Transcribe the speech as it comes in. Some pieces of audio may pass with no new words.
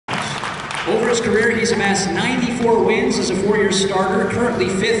his career, he's amassed 94 wins as a four-year starter, currently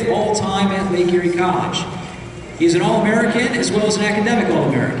 5th all-time at Lake Erie College. He's an All-American as well as an academic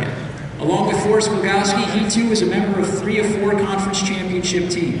All-American. Along with Forrest Bogowski, he too is a member of 3 of 4 conference championship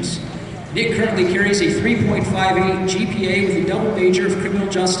teams. Nick currently carries a 3.58 GPA with a double major of criminal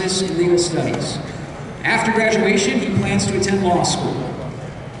justice and legal studies. After graduation, he plans to attend law school.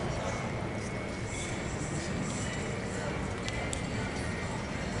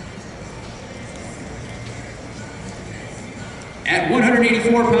 At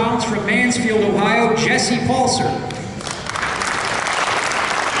 184 pounds from Mansfield, Ohio, Jesse Paulser.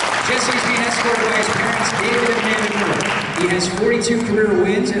 Jesse is being escorted by his parents, David and Amanda Miller. He has 42 career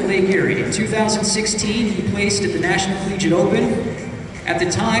wins at Lake Erie. In 2016, he placed at the National Collegiate Open. At the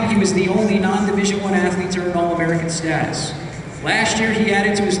time, he was the only non-Division I athlete to earn All-American status. Last year, he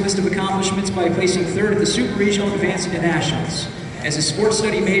added to his list of accomplishments by placing 3rd at the Super Regional and advancing to Nationals. As a sports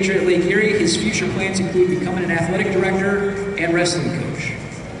study major at Lake Erie, his future plans include becoming an athletic director and wrestling coach.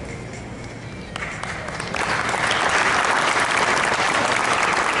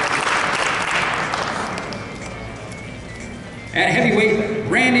 At heavyweight,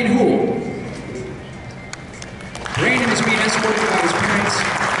 Brandon Houle. Brandon is being escorted by his parents,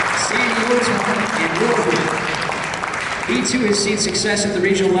 Sandy Osborne and Will. He too has seen success at the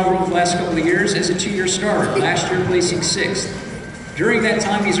regional level over the last couple of years as a 2-year starter, last year placing 6th. During that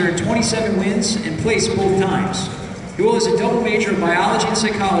time, he's earned 27 wins and placed both times. Houle is a double major of biology and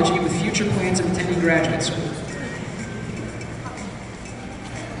psychology with future plans of attending graduate school.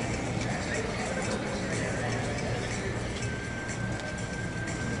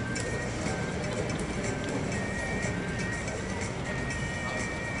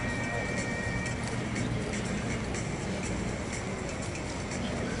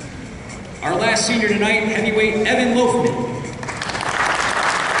 Our last senior tonight, heavyweight Evan Loafman.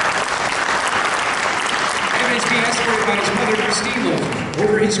 Evan is being escorted by his mother, Christine Loafman.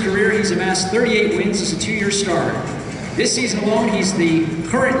 Over his career, he's amassed 38 wins as a 2-year starter. This season alone, he's the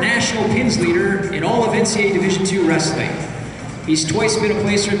current national pins leader in all of NCAA Division II wrestling. He's twice been a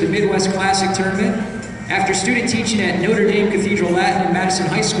placer at the Midwest Classic Tournament. After student teaching at Notre Dame Cathedral Latin and Madison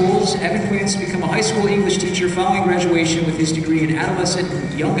High Schools, Evan plans to become a high school English teacher following graduation with his degree in adolescent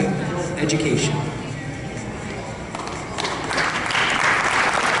and young education.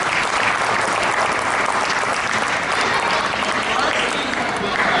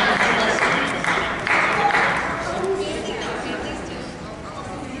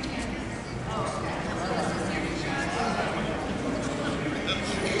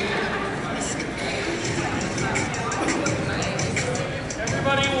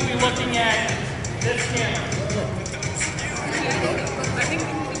 Everybody will be looking at this camera.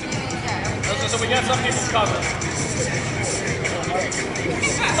 So we got some people covered.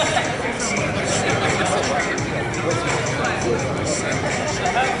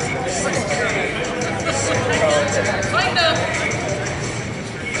 Kind of.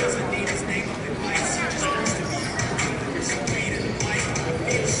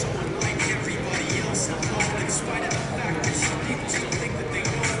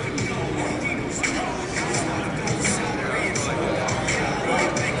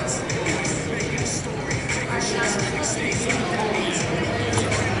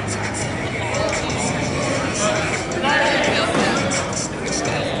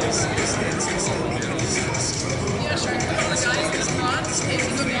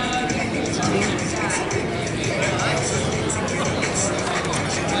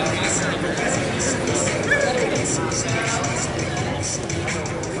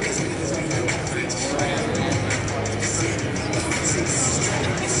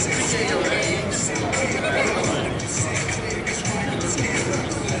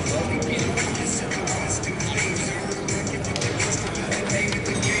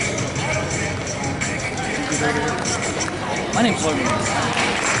 My name's Logan. You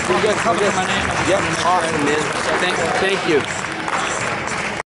guys covered my name? Yep, awesome, man. Thank you.